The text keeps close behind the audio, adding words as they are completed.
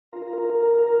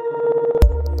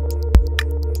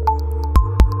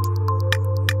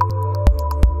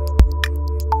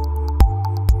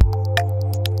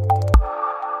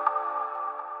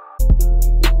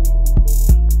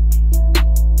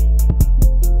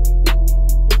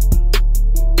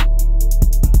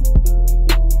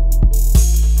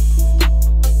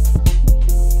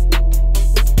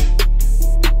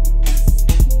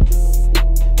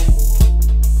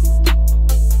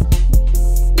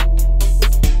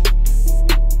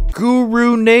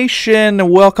Guru Nation,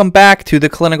 welcome back to the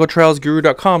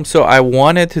clinicaltrialsguru.com. So I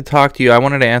wanted to talk to you. I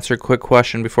wanted to answer a quick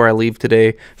question before I leave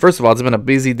today. First of all, it's been a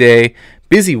busy day,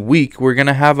 busy week. We're going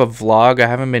to have a vlog. I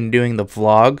haven't been doing the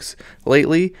vlogs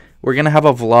lately. We're going to have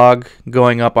a vlog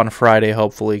going up on Friday,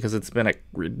 hopefully, because it's been a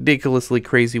ridiculously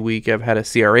crazy week. I've had a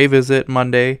CRA visit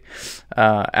Monday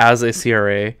as a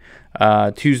CRA.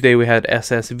 Tuesday we had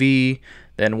SSV.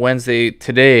 Then Wednesday,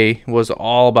 today, was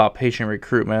all about patient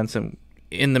recruitments. And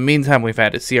in the meantime, we've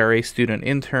had a CRA student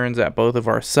interns at both of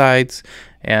our sites.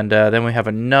 And then we have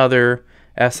another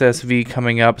SSV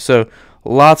coming up. So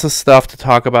lots of stuff to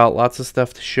talk about, lots of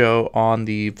stuff to show on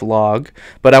the vlog.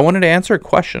 But I wanted to answer a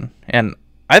question. And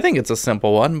I think it's a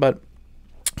simple one, but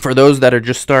for those that are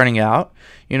just starting out,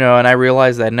 and I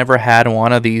realized I never had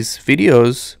one of these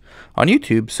videos on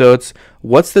YouTube. So it's,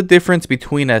 what's the difference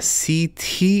between a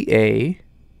CTA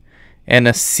and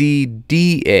a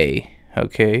CDA?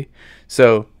 Okay,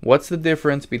 so what's the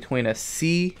difference between a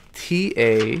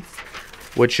CTA,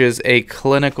 which is a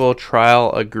clinical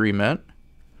trial agreement,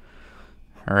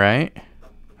 all right,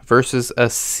 versus a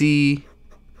CDA,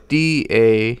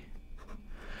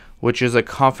 which is a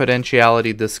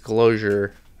confidentiality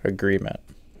disclosure agreement?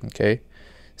 Okay,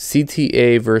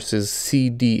 CTA versus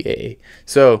CDA.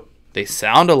 So they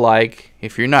sound alike.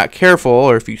 If you're not careful,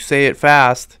 or if you say it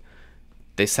fast,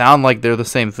 they sound like they're the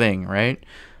same thing, right?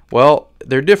 Well,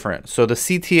 they're different. So the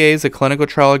CTA is a clinical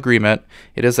trial agreement.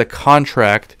 It is a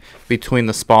contract between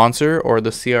the sponsor or the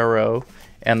CRO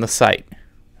and the site.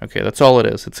 Okay, that's all it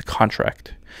is. It's a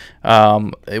contract.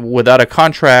 Without a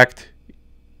contract,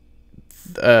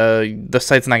 the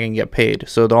site's not going to get paid.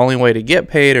 So the only way to get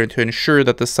paid, or to ensure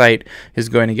that the site is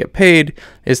going to get paid,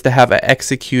 is to have an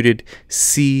executed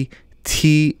CTA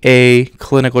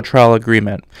clinical trial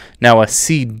agreement. Now, a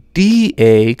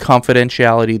CDA,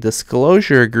 confidentiality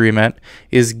disclosure agreement,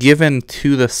 is given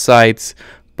to the sites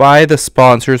by the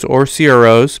sponsors or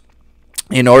CROs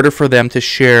in order for them to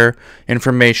share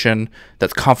information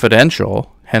that's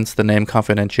confidential, hence the name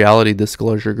confidentiality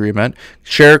disclosure agreement,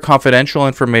 share confidential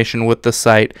information with the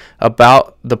site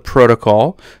about the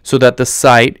protocol so that the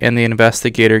site and the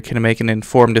investigator can make an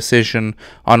informed decision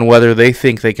on whether they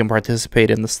think they can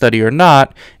participate in the study or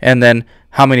not, and then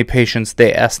how many patients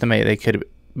they estimate they could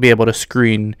be able to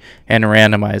screen and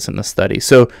randomize in the study.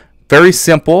 So very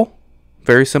simple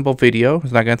video.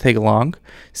 It's not going to take long.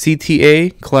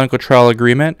 CTA, clinical trial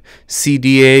agreement.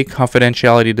 CDA,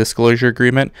 confidentiality disclosure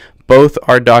agreement. Both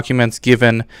are documents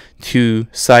given to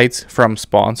sites from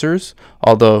sponsors,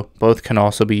 although both can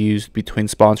also be used between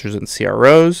sponsors and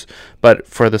CROs. But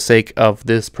for the sake of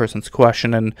this person's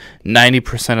question and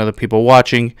 90% of the people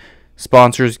watching,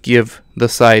 sponsors give the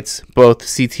sites both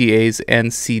CTAs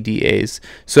and CDAs.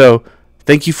 So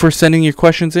thank you for sending your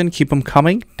questions in. Keep them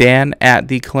coming. Dan at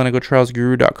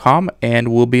theclinicaltrialsguru.com, and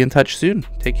we'll be in touch soon.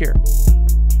 Take care.